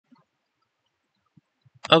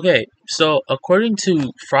Okay, so according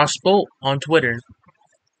to Frostbolt on Twitter,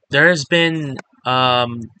 there has been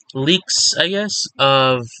leaks, I guess,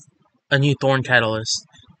 of a new Thorn catalyst,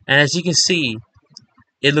 and as you can see,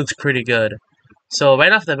 it looks pretty good. So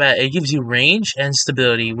right off the bat, it gives you range and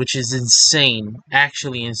stability, which is insane,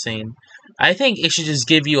 actually insane. I think it should just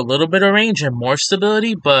give you a little bit of range and more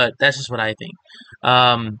stability, but that's just what I think.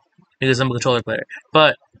 Um, because I'm a controller player.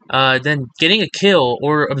 But then getting a kill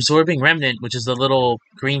or absorbing remnant, which is the little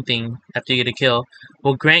green thing after you get a kill,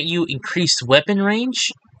 will grant you increased weapon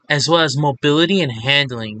range as well as mobility and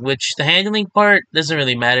handling. Which the handling part doesn't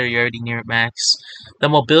really matter; you're already near max. The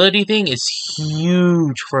mobility thing is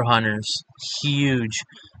huge for hunters, huge,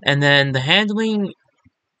 and then the handling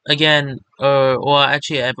again. Well,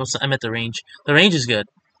 actually, I'm at the range. The range is good.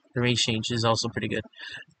 The range change is also pretty good.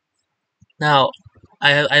 Now,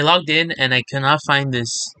 I logged in and I cannot find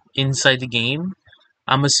this inside the game.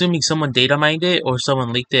 I'm assuming someone data mined it or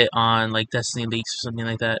someone leaked it on like Destiny leaks or something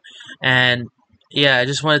like that. And yeah, I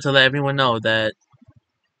just wanted to let everyone know that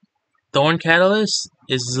Thorn Catalyst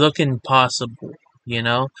is looking possible. You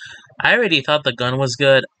know, I already thought the gun was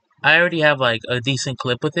good. I already have like a decent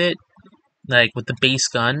clip with it, like with the base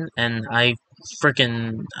gun, and I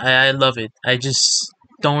love it. I just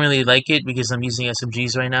don't really like it because I'm using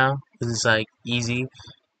SMGs right now because it's like easy,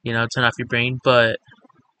 turn off your brain. But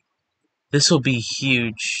this will be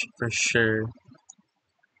huge for sure.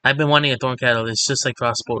 I've been wanting a Thorn Catalyst just like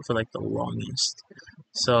Crossbolt for like the longest.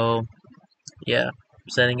 So yeah,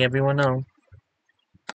 just letting everyone know.